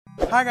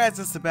Hi guys,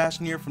 it's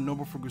Sebastian here from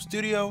Noble Frugal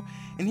Studio,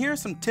 and here are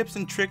some tips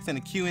and tricks and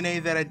a Q&A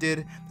that I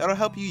did that'll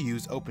help you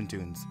use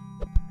Opentoonz.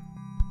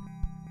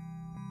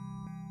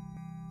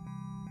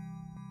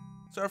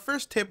 So our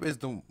first tip is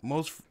the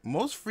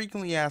most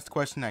frequently asked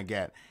question I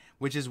get,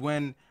 which is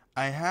when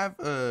I have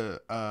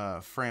a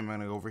frame. I'm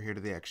gonna go over here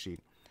to the X sheet,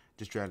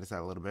 just drag this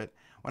out a little bit.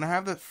 When I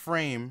have the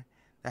frame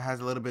that has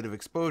a little bit of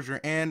exposure,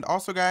 and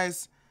also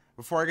guys,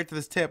 before I get to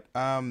this tip,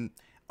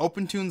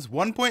 Opentoonz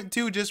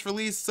 1.2 just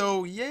released,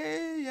 so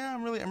yeah,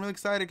 I'm really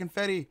excited.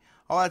 Confetti,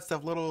 all that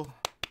stuff. Little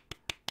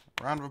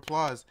round of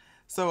applause.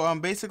 So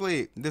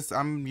basically,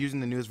 I'm using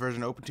the newest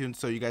version of Opentoonz,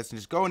 so you guys can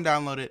just go and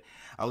download it.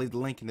 I'll leave the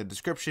link in the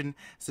description,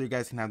 so you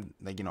guys can have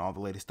all the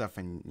latest stuff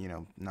and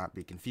not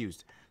be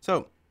confused.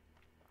 So,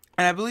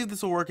 and I believe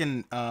this will work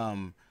in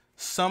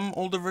some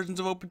older versions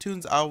of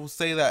Opentoonz. I will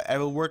say that it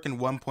will work in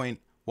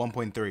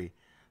 1.1.3.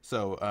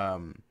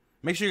 So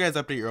make sure you guys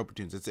update your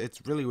Opentoonz.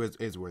 It's really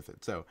is worth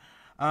it. So.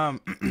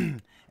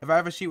 If I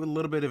have a sheet with a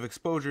little bit of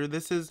exposure,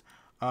 this is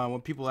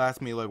when people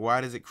ask me, like,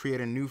 why does it create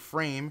a new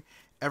frame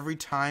every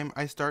time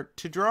I start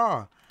to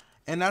draw?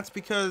 And that's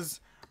because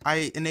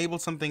I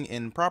enabled something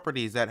in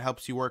properties that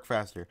helps you work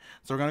faster.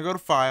 So we're going to go to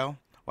File.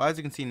 Well, as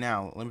you can see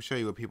now, let me show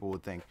you what people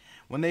would think.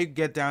 When they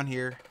get down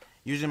here,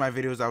 usually in my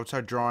videos, I would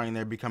start drawing and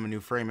there'd become a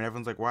new frame. And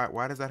everyone's like,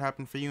 why does that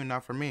happen for you and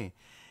not for me?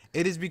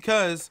 It is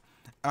because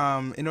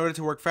in order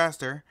to work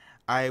faster,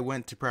 I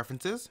went to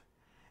Preferences.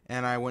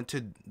 And I went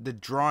to the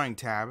Drawing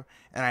tab,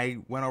 and I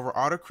went over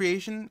Auto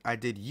Creation. I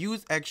did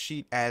Use X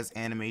Sheet as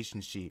Animation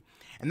Sheet,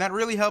 and that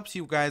really helps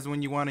you guys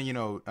when you want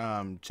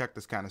to, check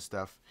this kind of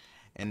stuff,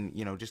 and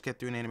just get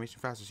through an animation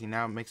faster. See,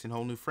 now it makes a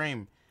whole new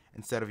frame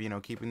instead of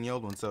keeping the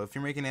old one. So if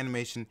you're making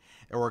animation,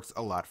 it works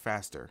a lot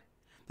faster.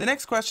 The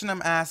next question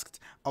I'm asked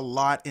a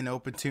lot in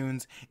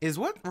Opentoonz is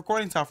what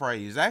recording software I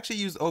use. I actually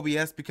use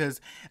OBS because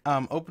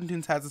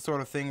Opentoonz has this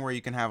sort of thing where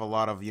you can have a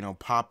lot of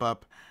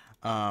pop-up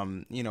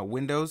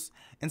windows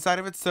inside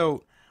of it.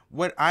 So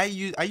what I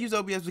use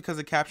OBS because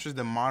it captures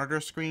the monitor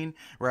screen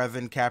rather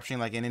than capturing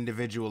like an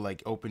individual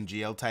like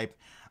OpenGL type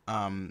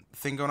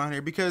thing going on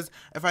here. Because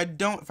if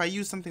I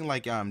use something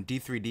like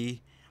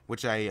D3D,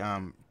 which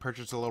I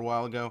purchased a little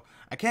while ago,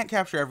 I can't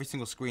capture every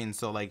single screen.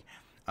 So like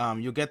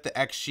you'll get the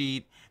X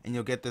sheet and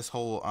you'll get this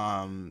whole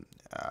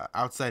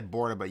outside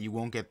border, but you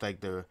won't get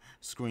like the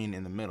screen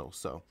in the middle.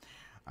 So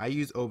I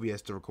use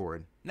OBS to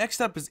record. Next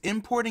up is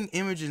importing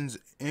images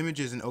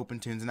in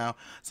Opentoonz. Now,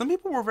 some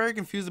people were very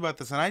confused about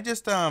this, and I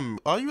just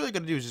all you really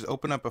got to do is just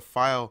open up a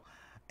file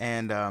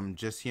and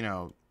just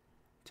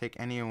take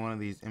any one of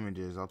these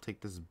images. I'll take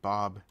this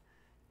Bob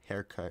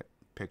haircut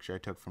picture I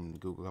took from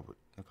Google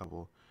a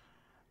couple.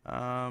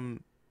 Do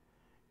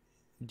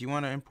you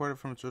want to import it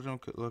from its original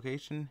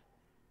location?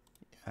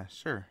 Yeah,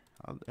 sure.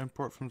 I'll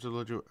import from its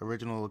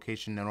original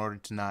location in order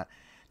to not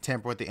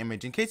tamper with the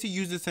image. In case you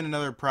use this in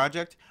another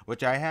project,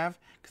 which I have,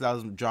 because I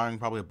was drawing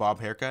probably a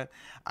bob haircut,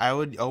 I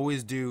would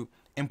always do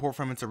import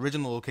from its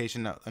original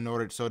location in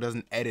order so it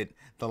doesn't edit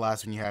the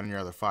last one you had in your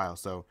other file.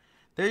 So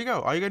there you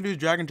go. All you gotta do is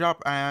drag and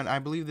drop, and I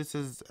believe this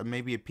is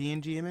maybe a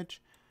PNG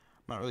image.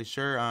 I'm not really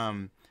sure.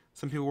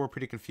 Some people were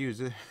pretty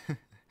confused.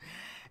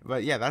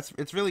 But yeah,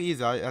 it's really easy.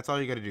 That's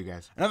all you gotta do,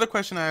 guys. Another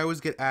question I always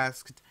get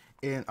asked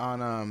in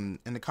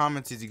the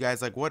comments is, you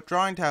guys like what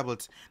drawing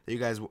tablets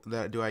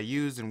that do I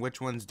use and which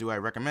ones do I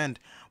recommend?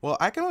 Well,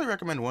 I can only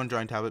recommend one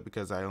drawing tablet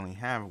because I only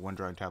have one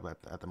drawing tablet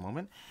at the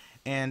moment,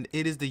 and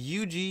it is the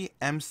UG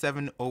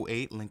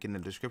M708, link in the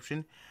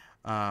description,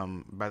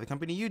 by the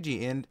company UG.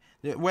 And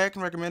the way I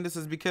can recommend this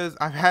is because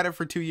I've had it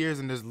for 2 years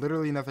and there's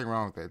literally nothing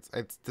wrong with it.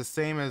 It's the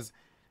same as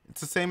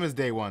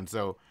day one.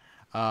 So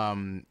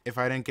if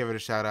I didn't give it a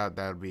shout out,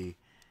 that would be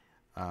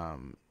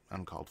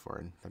uncalled for,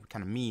 and that'd be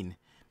kind of mean.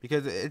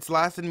 Because it's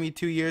lasted me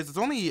 2 years. It's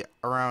only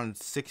around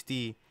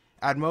 60.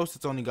 At most,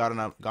 it's only gone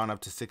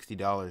up to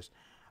 $60.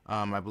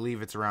 I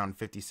believe it's around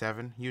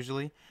 57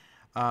 usually.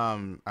 I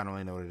don't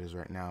really know what it is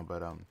right now,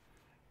 but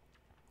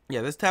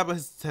yeah, this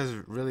tablet has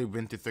really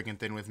been through thick and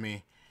thin with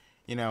me,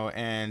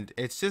 and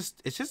it's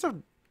just a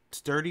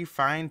sturdy,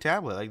 fine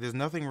tablet. Like, there's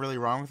nothing really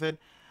wrong with it.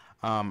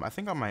 I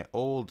think on my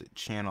old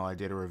channel I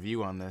did a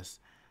review on this,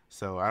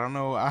 so I don't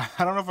know. I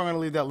don't know if I'm gonna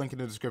leave that link in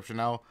the description.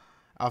 I'll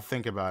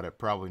think about it.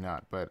 Probably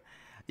not, but.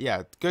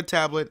 Yeah, good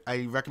tablet.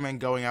 I recommend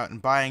going out and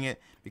buying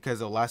it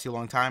because it'll last you a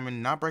long time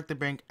and not break the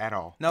bank at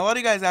all. Now, a lot of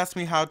you guys asked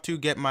me how to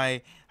get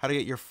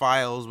your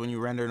files when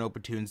you render an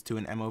Opentoonz to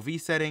an MOV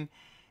setting,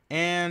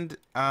 and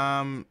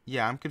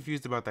yeah, I'm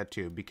confused about that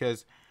too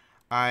because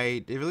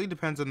it really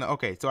depends on the.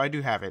 Okay, so I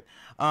do have it.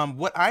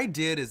 What I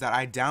did is that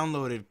I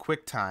downloaded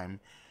QuickTime,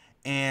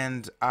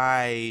 and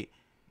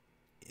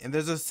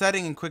there's a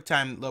setting in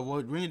QuickTime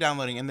when you're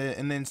downloading in the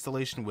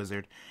installation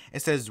wizard.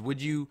 It says, do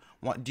you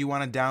want to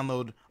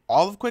download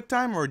all of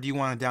QuickTime or do you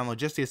want to download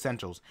just the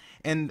essentials?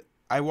 And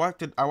I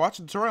watched a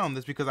tutorial on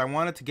this because I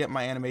wanted to get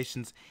my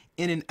animations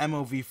in an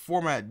MOV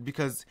format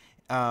because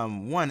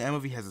one,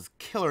 MOV has this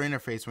killer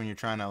interface when you're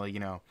trying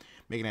to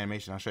make an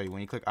animation. I'll show you.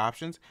 When you click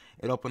options,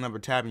 it opens up a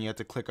tab and you have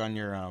to click on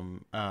your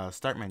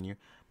start menu.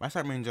 My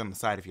start menu's on the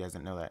side if you guys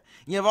didn't know that.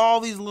 You have all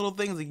these little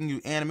things. You can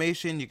do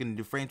animation. You can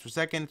do frames per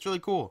second. It's really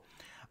cool.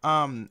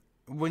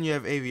 When you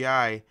have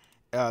AVI,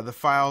 the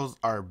files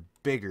are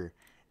bigger,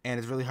 and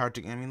it's really hard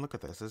to. I mean, look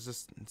at this.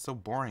 It's so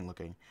boring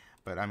looking.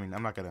 But I mean,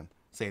 I'm not gonna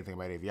say anything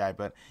about AVI.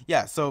 But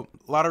yeah, so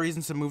a lot of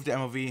reasons to move to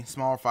MOV,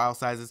 smaller file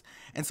sizes,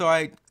 and so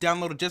I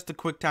downloaded just the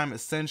QuickTime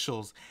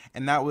Essentials,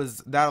 and that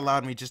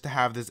allowed me just to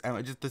have this.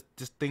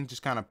 This thing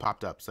just kind of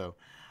popped up. So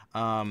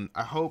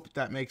I hope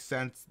that makes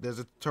sense. There's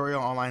a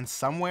tutorial online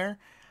somewhere.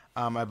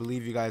 I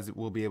believe you guys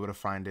will be able to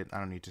find it. I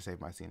don't need to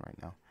save my scene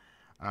right now.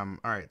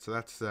 Alright, so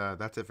that's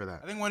it for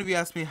that. I think one of you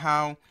asked me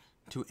how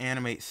to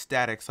animate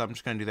static, so I'm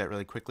just going to do that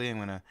really quickly. I'm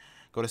going to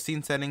go to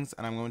scene settings,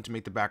 and I'm going to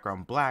make the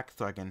background black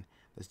so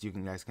you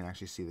guys can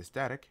actually see the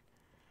static.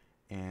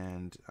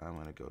 And I'm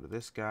going to go to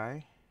this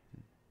guy,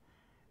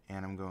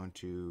 and I'm going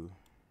to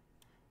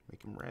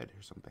make him red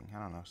or something. I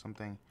don't know,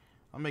 something.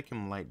 I'll make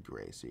him light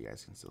gray so you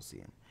guys can still see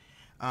him.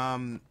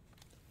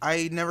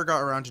 I never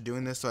got around to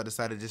doing this, so I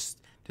decided just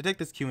to take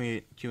this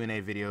Q&A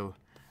video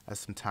as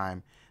some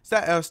time.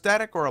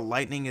 Static or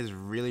lightning is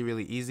really,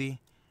 really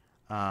easy.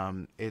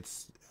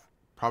 It's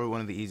probably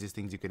one of the easiest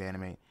things you could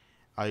animate.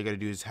 All you gotta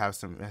do is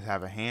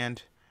have a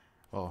hand,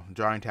 well,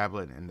 drawing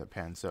tablet and the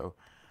pen. So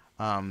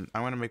I'm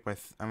gonna make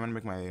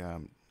my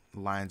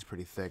lines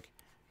pretty thick.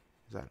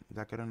 Is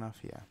that good enough?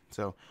 Yeah.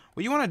 So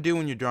what you want to do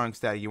when you're drawing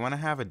static, you want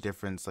to have a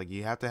difference. Like,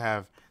 you have to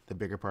have the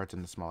bigger parts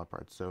and the smaller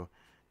parts. So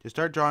just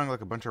start drawing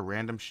like a bunch of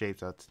random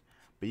shapes. But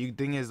the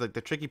thing is, like,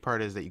 the tricky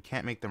part is that you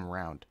can't make them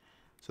round.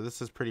 So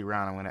this is pretty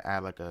round. I'm gonna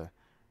add like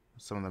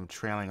some of them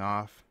trailing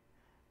off.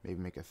 Maybe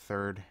make a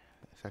third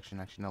section.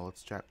 Actually, no.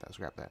 Let's scrap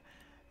that.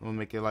 We'll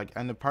make it like,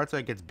 and the parts that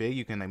it gets big,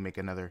 you can like make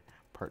another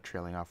part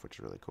trailing off, which is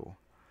really cool.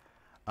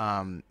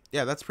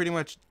 Yeah, that's pretty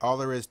much all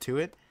there is to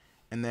it.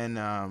 And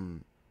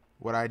then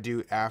what I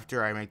do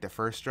after I make the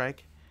first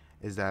strike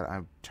is that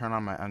I turn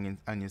on my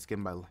onion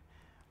skin by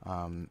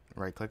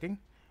right clicking,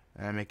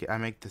 and I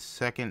make the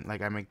second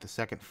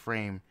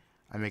frame,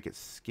 I make it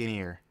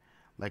skinnier,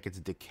 like it's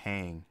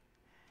decaying.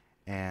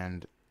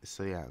 And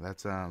so yeah,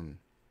 that's and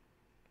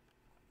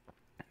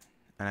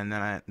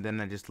then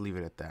I just leave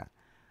it at that.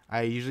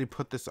 I usually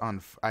put this on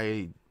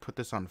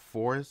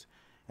 4s,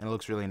 and it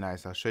looks really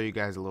nice. I'll show you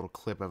guys a little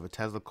clip of a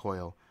Tesla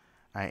coil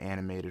I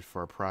animated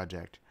for a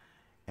project.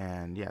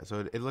 And yeah,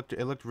 so it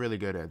looked really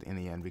good in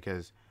the end,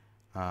 because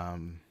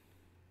you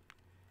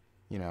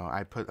know,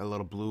 I put a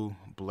little blue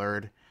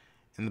blurred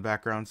in the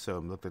background, so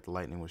it looked like the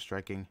lightning was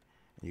striking.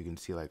 You can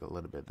see like a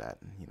little bit of that,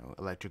 you know,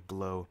 electric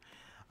glow.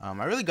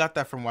 I really got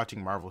that from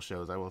watching Marvel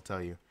shows, I will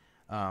tell you.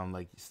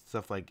 Like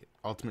stuff like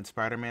Ultimate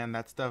Spider-Man,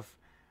 that stuff.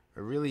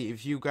 Really,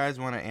 if you guys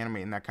want to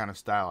animate in that kind of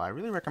style, I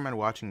really recommend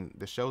watching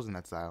the shows in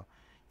that style.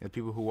 You know,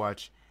 people who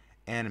watch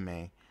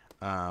anime,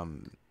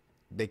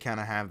 they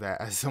kind of have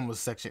that as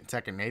almost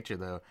second nature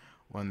though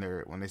when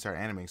they start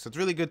animating. So it's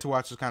really good to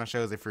watch those kind of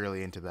shows if you're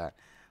really into that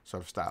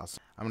sort of style. So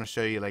I'm gonna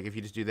show you, like, if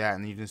you just do that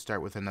and then you can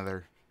start with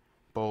another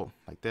bolt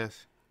like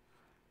this.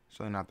 It's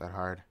really not that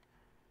hard.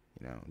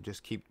 You know,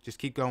 just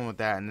keep going with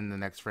that, and then the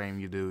next frame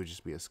you do would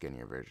just be a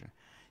skinnier version.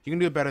 You can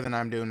do it better than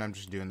I'm doing. I'm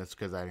just doing this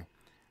because I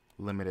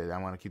limited.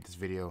 I want to keep this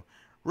video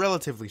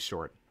relatively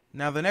short.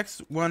 Now the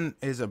next one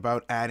is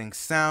about adding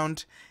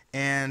sound,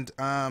 and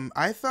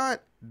I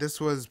thought this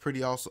was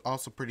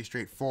also pretty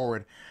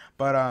straightforward,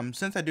 but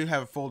since I do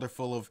have a folder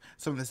full of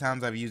some of the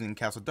sounds I've used in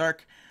Castle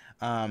Dark,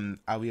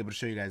 I'll be able to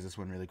show you guys this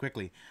one really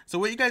quickly. So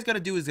what you guys got to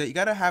do is that you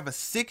got to have a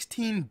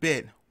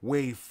 16-bit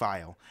WAV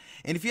file,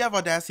 and if you have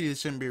Audacity,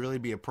 this shouldn't really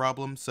be a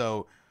problem.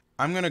 So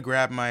I'm gonna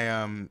grab my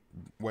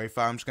WAV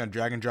file. I'm just gonna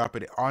drag and drop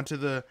it onto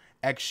the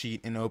X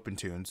sheet in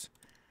Opentoonz,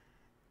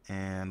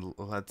 and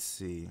let's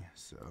see.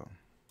 So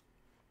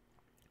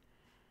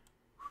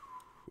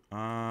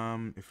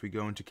if we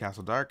go into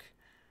Castle Dark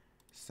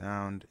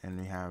sound and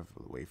we have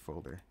the WAV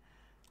folder,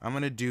 I'm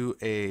gonna do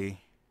a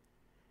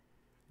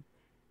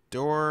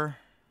door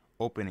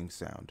opening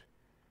sound.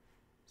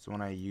 So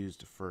one I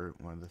used for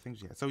one of the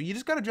things. Yeah. So you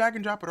just gotta drag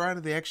and drop it right out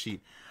of the X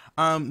sheet.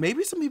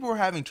 Maybe some people are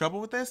having trouble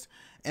with this,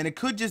 and it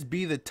could just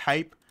be the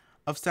type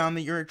of sound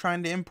that you're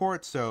trying to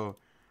import. So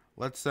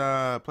let's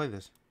play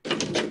this.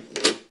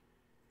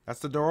 That's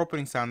the door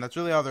opening sound. That's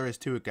really all there is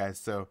to it, guys.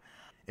 So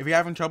if you're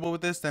having trouble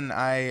with this, then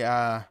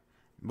I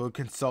will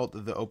consult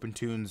the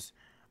Opentoonz.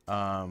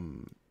 I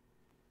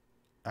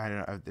don't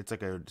know. It's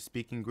like a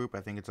speaking group.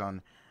 I think it's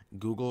on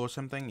Google or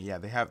something. Yeah,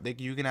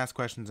 you can ask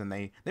questions, and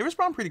they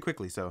respond pretty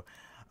quickly. So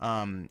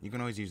you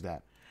can always use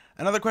that.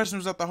 Another question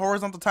was about the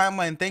horizontal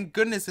timeline. Thank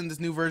goodness in this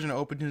new version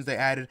of Opentoonz they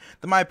added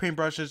the My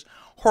Paintbrushes,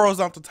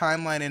 horizontal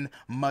timeline, and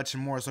much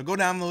more. So go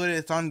download it.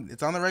 It's on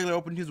the regular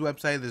Opentoonz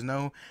website. There's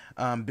no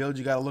build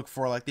you gotta look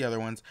for like the other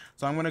ones.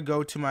 So I'm gonna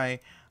go to my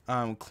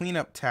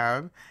cleanup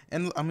tab,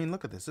 and I mean,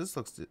 look at this. This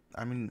looks.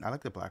 I mean, I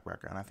like the black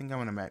background. I think I'm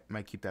gonna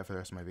might keep that for the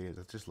rest of my videos.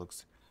 It just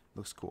looks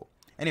cool.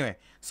 Anyway,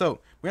 so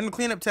we're in the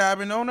cleanup tab,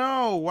 and oh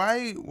no,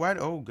 why?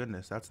 Oh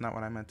goodness, that's not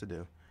what I meant to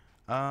do.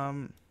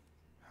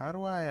 How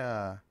do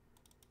I?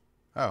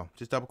 Oh,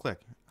 just double click.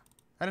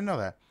 I didn't know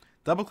that.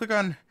 Double click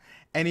on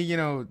any, you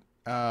know,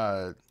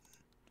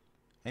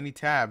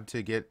 tab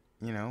to get,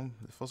 you know,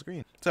 the full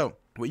screen. So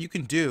what you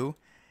can do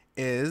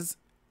is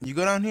you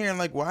go down here and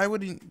like, why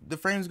would the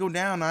frames go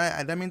down?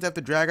 That means I have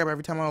to drag up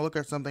every time I look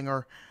at something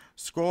or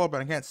scroll up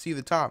and I can't see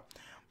the top.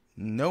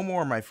 No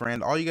more, my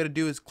friend. All you got to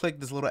do is click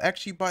this little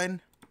X sheet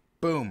button.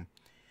 Boom.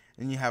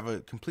 And you have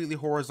a completely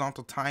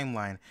horizontal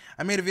timeline.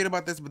 I made a video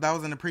about this, but that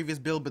was in a previous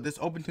build. But this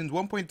Opentoonz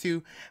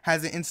 1.2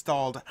 has it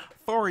installed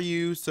for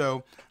you,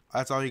 so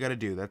that's all you got to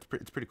do.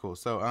 It's pretty cool.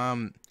 So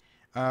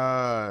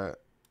I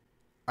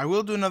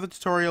will do another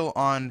tutorial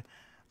on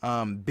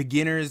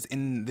beginners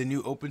in the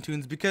new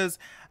Opentoonz, because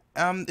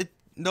the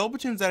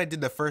Opentoonz that I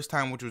did the first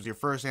time, which was your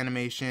first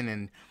animation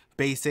and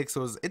basics,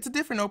 it's a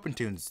different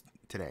Opentoonz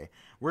today.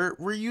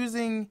 We're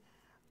using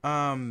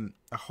a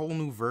whole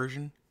new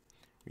version.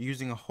 We're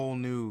using a whole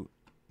new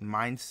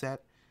mindset,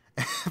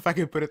 if I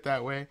could put it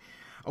that way.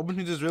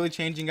 Opentoonz is really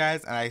changing,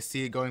 guys, and I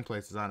see it going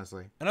places,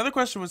 honestly. Another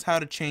question was how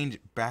to change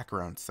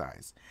background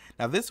size.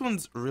 Now this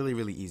one's really,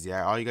 really easy.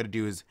 All you got to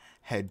do is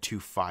head to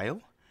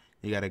File.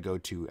 You got to go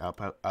to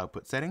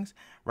output settings.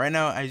 Right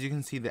now, as you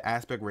can see, the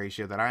aspect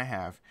ratio that I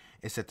have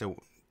is set to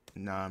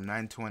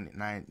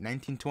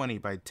 1920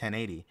 by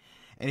 1080.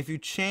 And if you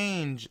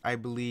change, I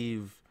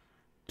believe,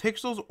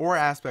 pixels or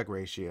aspect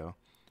ratio,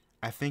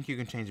 I think you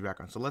can change the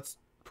background. So let's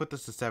put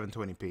this to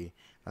 720p.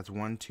 That's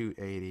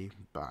 1280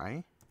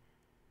 by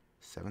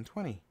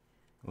 720.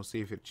 We'll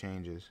see if it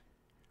changes.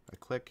 I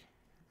click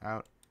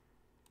out.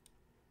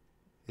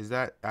 Is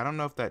that, I don't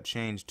know if that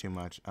changed too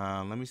much.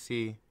 Let me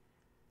see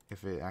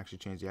if it actually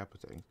changed the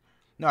output settings.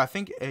 No, I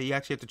think you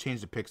actually have to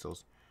change the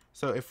pixels.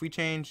 So if we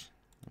change,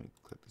 let me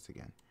click this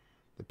again.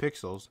 The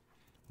pixels,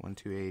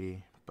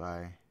 1280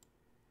 by,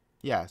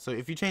 yeah. So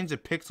if you change the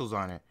pixels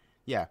on it,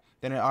 yeah,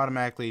 then it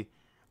automatically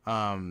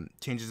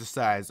changes the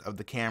size of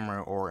the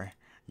camera or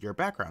your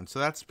background. So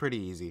that's pretty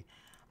easy.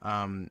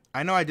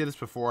 I know I did this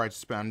before.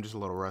 I'm just a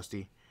little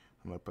rusty.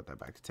 I'm gonna put that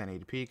back to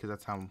 1080p because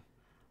that's how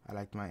I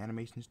like my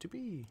animations to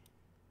be.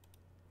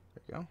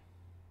 There you go.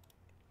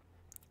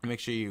 Make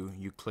sure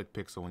you click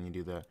pixel when you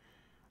do that.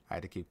 I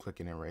had to keep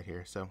clicking it right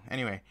here. So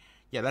anyway,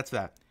 yeah, that's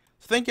that.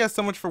 So thank you guys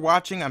so much for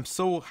watching. I'm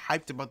so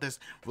hyped about this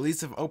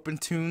release of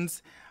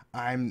Opentoonz.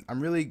 I'm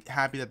really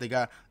happy that they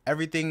got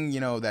everything, you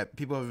know, that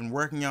people have been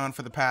working on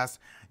for the past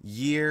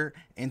year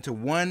into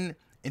one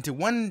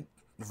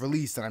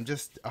release, and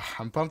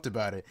I'm pumped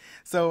about it.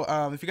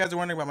 So if you guys are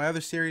wondering about my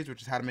other series,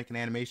 which is how to make an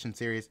animation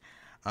series,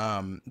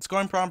 it's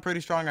going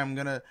pretty strong.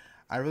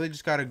 I really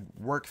just gotta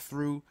work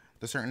through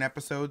the certain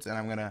episodes, and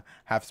I'm gonna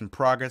have some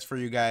progress for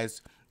you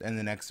guys in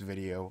the next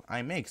video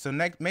I make. So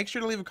make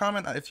sure to leave a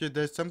comment if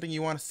there's something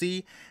you want to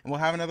see, and we'll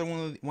have another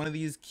one of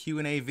these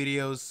Q&A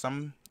videos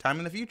sometime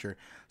in the future.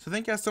 So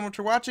thank you guys so much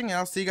for watching, and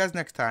I'll see you guys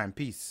next time.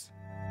 Peace.